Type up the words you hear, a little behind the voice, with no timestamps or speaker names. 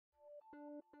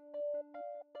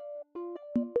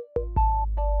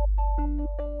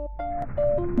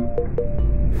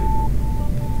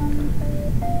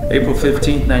April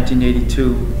 15th,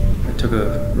 1982, I took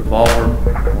a revolver,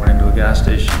 went into a gas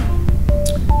station.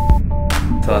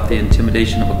 Thought the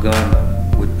intimidation of a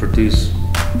gun would produce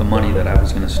the money that I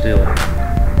was going to steal.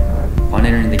 Upon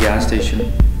entering the gas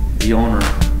station, the owner,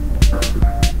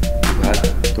 who had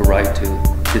the right to,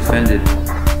 defended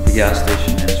the gas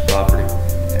station and his property.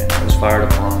 And I was fired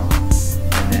upon,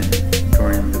 and then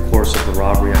during the course of the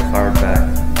robbery, I fired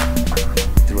back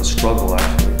through a struggle,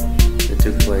 actually, that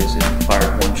took place, and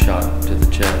fired one shot to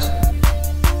the chest.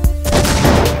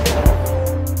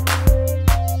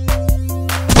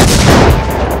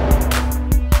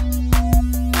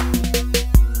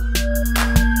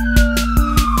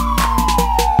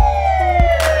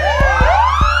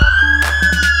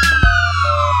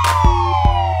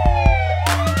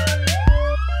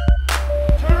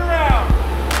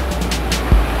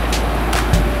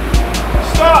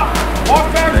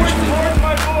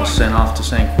 Sent off to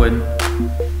San Quentin,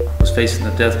 was facing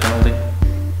the death penalty,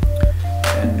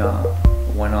 and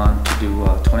went on to do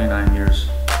 29 years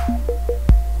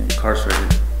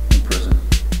incarcerated in prison.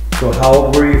 So how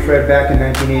old were you, Fred, back in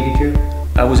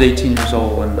 1982? I was 18 years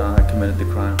old when I committed the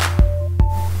crime.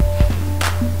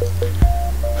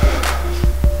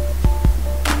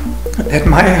 That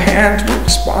my hands were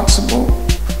responsible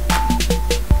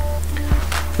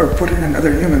for putting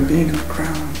another human being in the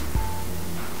ground.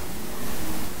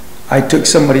 I took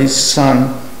somebody's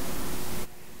son,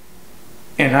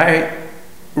 and I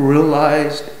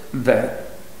realized that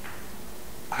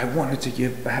I wanted to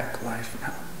give back life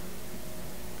now.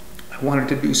 I wanted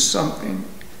to do something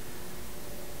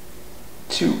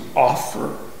to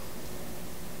offer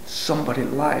somebody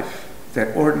life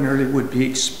that ordinarily would be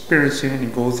experiencing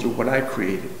and go through what I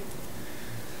created.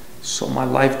 So my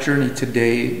life journey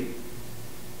today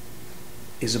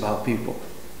is about people.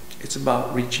 It's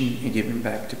about reaching and giving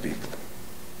back to people.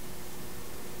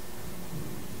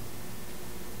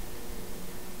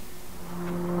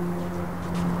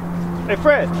 Hey,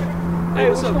 Fred. Hey,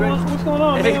 what's up, man? What's going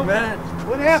on, hey, man? Man.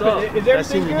 What happened? Is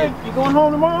everything good? You going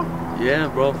home tomorrow? Yeah,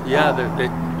 bro. Yeah,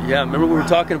 yeah. Remember we were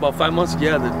talking about 5 months ago?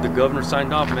 Yeah, the governor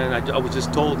signed off, man. I was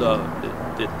just told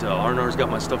that R&R's got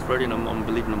my stuff ready, and I'm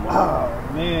leaving tomorrow.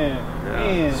 Oh, man. Yeah.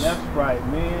 Man, that's right,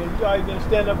 man. You always been a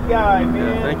stand-up guy,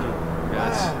 man. Yeah, thank you.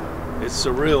 Yeah, it's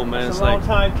surreal, man. It's a long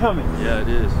time coming. Yeah, it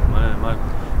is.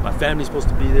 My family's supposed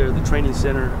to be there. The training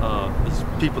center. These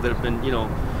people that have been,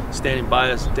 standing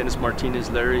by us. Dennis Martinez,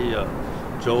 Larry,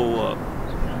 Joe.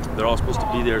 They're all supposed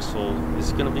to be there. So this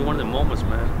is gonna be one of the moments,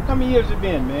 man. How many years has it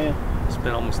been, man? It's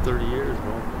been almost 30 years,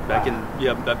 bro. Back in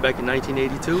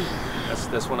 1982.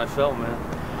 That's when I fell, man.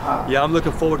 Yeah, I'm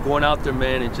looking forward to going out there,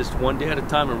 man, and just one day at a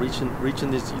time and reaching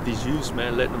these youths,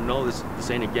 man, letting them know this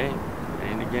ain't a game.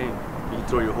 It ain't a game. You can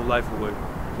throw your whole life away.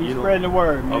 Keep spreading the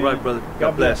word, man. All right, brother.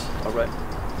 God bless. All right.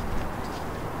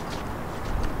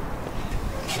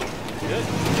 Good.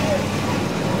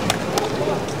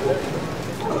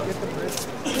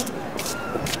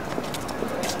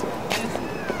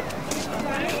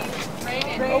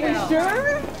 Are we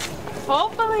sure?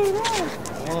 Hopefully, yeah.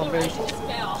 Come on, baby.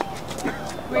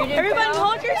 Everyone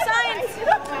hold your signs.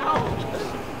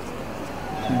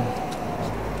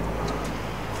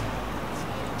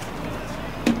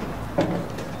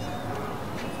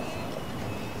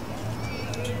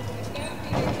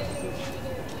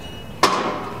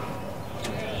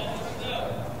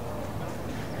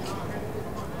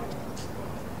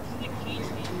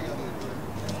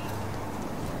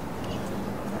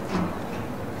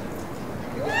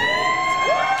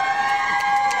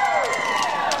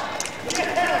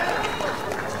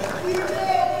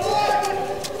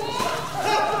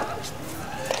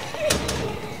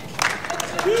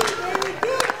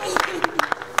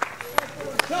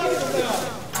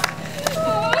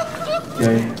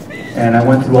 Okay. And I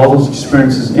went through all those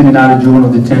experiences in and out of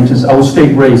juvenile detentions. I was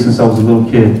state raised since I was a little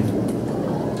kid.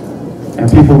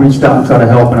 And people reached out and tried to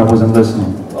help, and I wasn't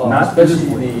listening.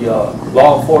 Especially the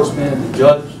law enforcement, the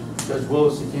Judge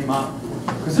Willis, he came out.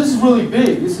 Because this is really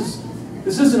big. This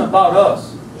isn't about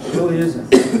us. It really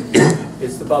isn't.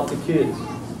 It's about the kids.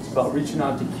 It's about reaching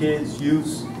out to kids,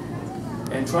 youths,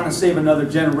 and trying to save another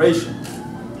generation.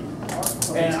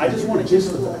 And I just want to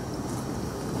gist with that.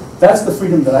 That's the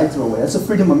freedom that I throw away. That's the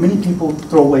freedom that many people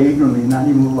throw away ignorantly and not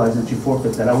even realize that you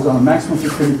forfeit that. I was on a maximum for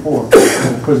 34 in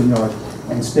the prison yard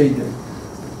and stayed there.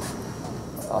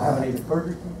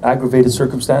 Aggravated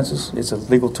circumstances, it's a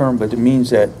legal term, but it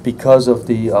means that because of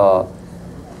the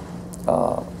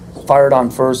fired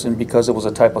on first and because it was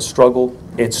a type of struggle,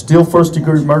 it's still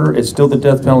first-degree murder, it's still the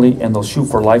death penalty, and they'll shoot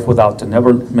for life without to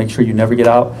never make sure you never get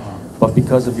out. But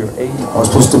because of your age, I was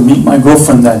supposed to meet my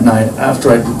girlfriend that night after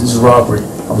I did this robbery.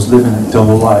 I was living a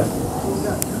double life.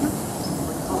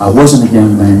 I wasn't a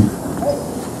gangbanger.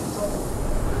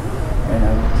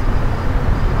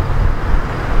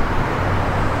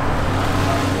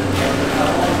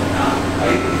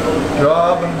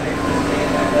 Job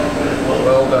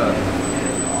well done.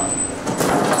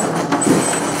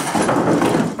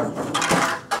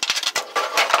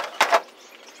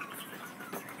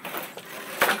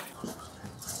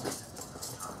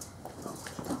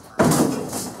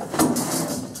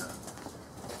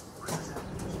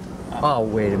 Oh,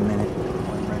 wait a minute.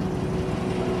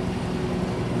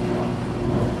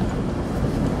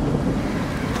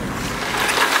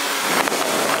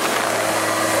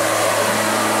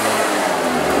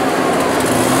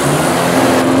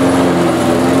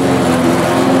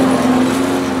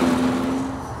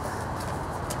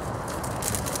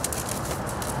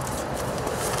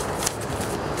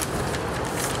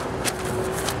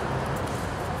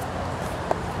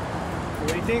 What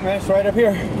do you think, man? It's right up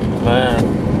here.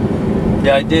 Man,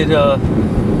 yeah, I did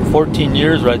 14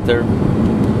 years right there.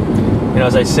 You know,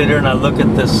 as I sit here and I look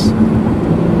at this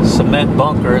cement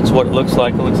bunker, it's what it looks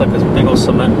like. It looks like this big old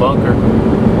cement bunker.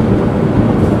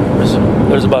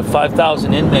 There's about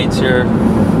 5,000 inmates here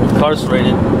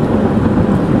incarcerated.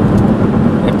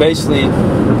 And basically,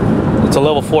 it's a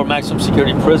level 4 maximum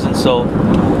security prison, so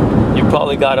you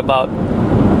probably got about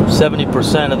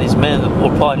 70% of these men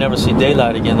will probably never see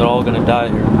daylight again. They're all going to die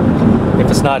here. If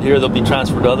it's not here, they'll be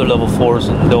transferred to other level 4s,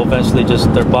 and they'll eventually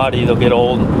just, their body, they'll get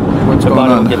old, and their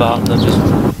body will give out, and they'll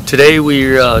just... Today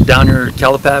we're down here at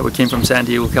Calipat. We came from San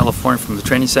Diego, California, from the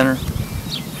training center,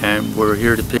 and we're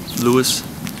here to pick Louis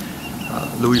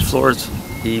Flores.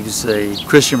 He's a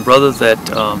Christian brother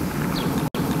that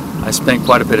I spent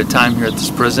quite a bit of time here at this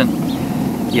prison.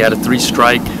 He had a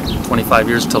 3-strike, 25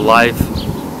 years to life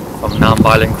from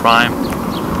nonviolent crime.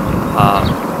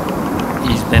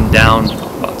 He's been down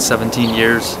about 17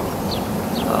 years.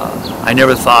 I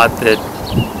never thought that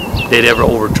they'd ever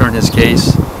overturn his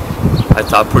case. I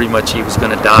thought pretty much he was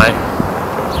going to die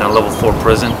in a level 4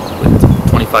 prison with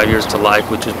 25 years to life,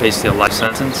 which is basically a life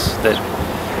sentence, that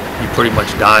you pretty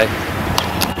much die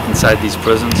inside these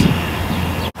prisons.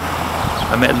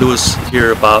 I met Louis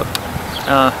here about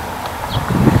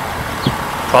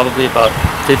probably about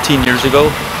 15 years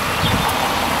ago.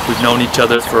 We've known each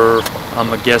other for,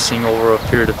 I'm guessing, over a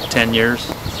period of 10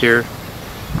 years here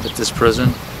at this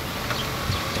prison.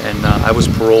 And I was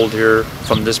paroled here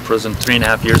from this prison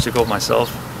 3.5 years ago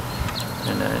myself.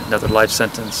 And another life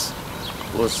sentence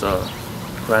was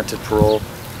granted parole.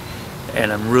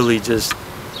 And I'm really just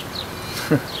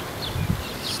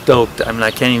stoked. I mean,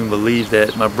 I can't even believe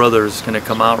that my brother is going to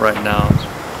come out right now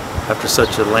after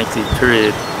such a lengthy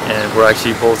period. And we're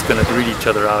actually both going to greet each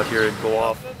other out here and go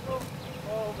off.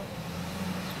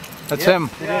 That's him.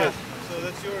 Yeah. So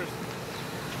that's yours.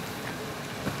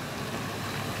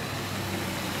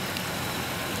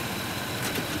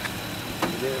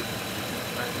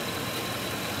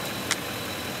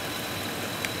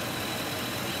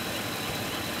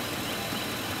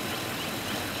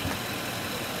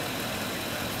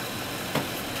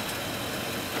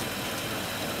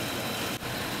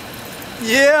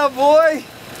 Yeah, boy.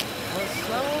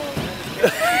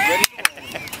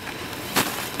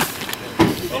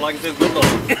 Don't like this good though.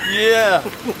 Yeah.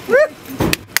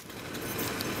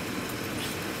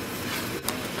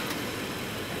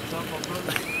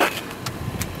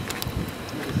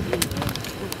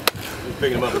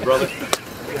 Picking him up, brother.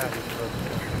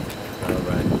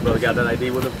 Alright. Brother got that ID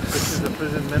with him? This is the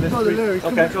prison ministry.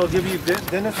 Okay. So I'll give you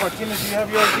Dennis Martinez. Do you have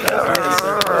your ID?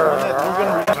 We're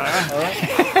gonna alright.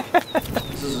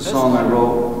 This is a song I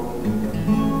wrote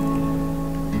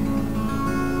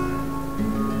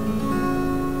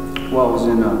while I was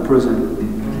in prison.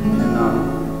 And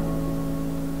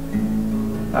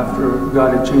after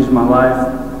God had changed my life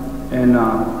and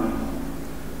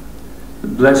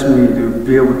blessed me to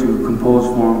be able to compose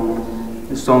for him.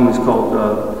 This song is called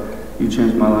You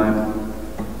Changed My Life.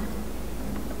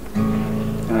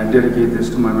 And I dedicate this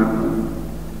to my grandmother.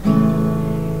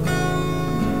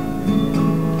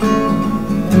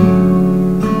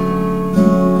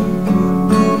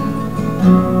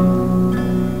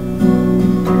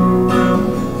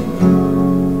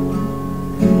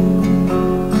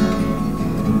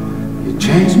 You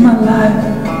changed my life.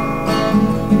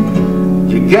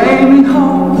 You gave me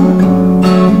hope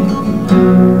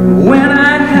when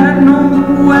I had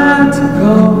nowhere to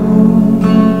go.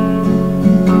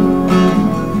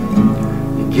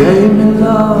 You gave me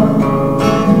love,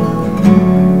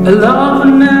 a love I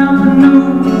never knew.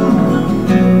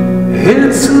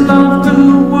 It's a love the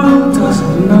world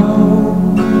doesn't know.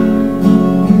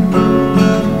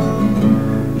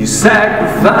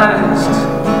 sacrificed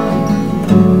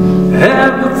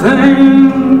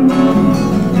everything,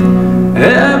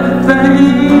 everything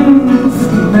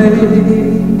for me.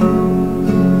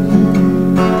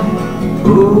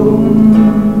 Ooh.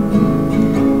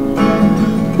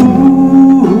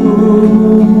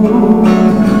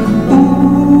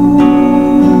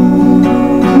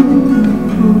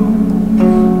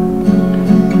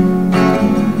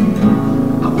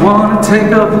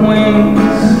 Take up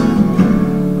wings,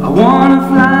 I wanna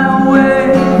fly away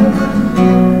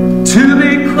to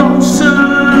be closer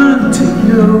to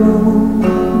you.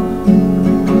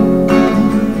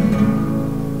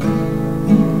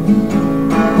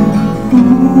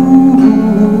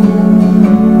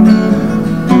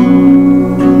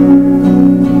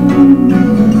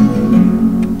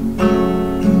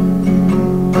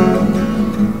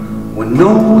 When no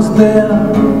one was there,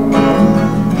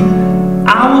 I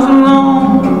was alone.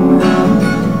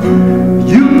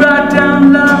 You brought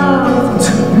down love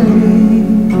to me.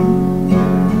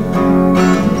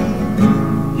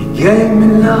 You gave me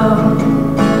love,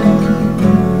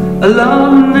 a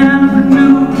love I never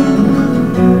knew.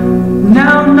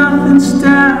 Now nothing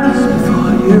stands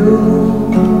before you.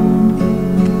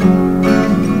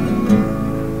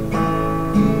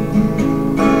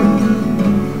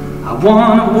 I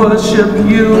wanna worship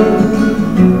you,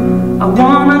 I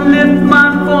wanna lift my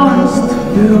voice to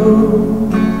you.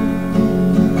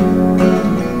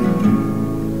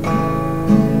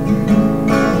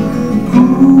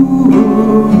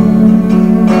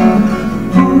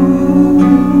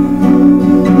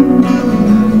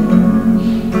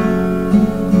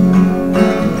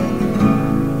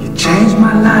 You changed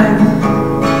my life,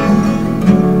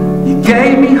 you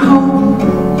gave me hope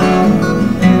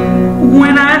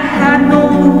when I had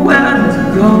nowhere to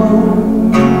go.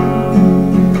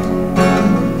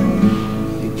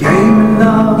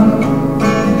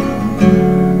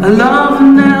 A love I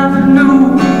never knew.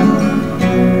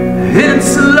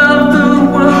 It's a love the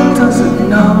world doesn't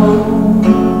know.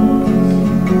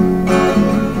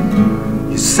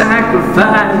 You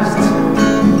sacrificed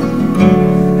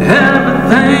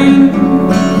everything,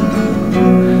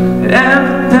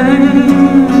 everything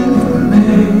for me.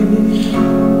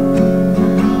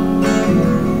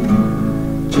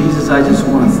 Jesus, I just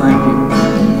want to thank you.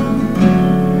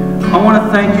 I want to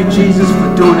thank you, Jesus, for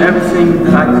doing everything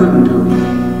that I couldn't do.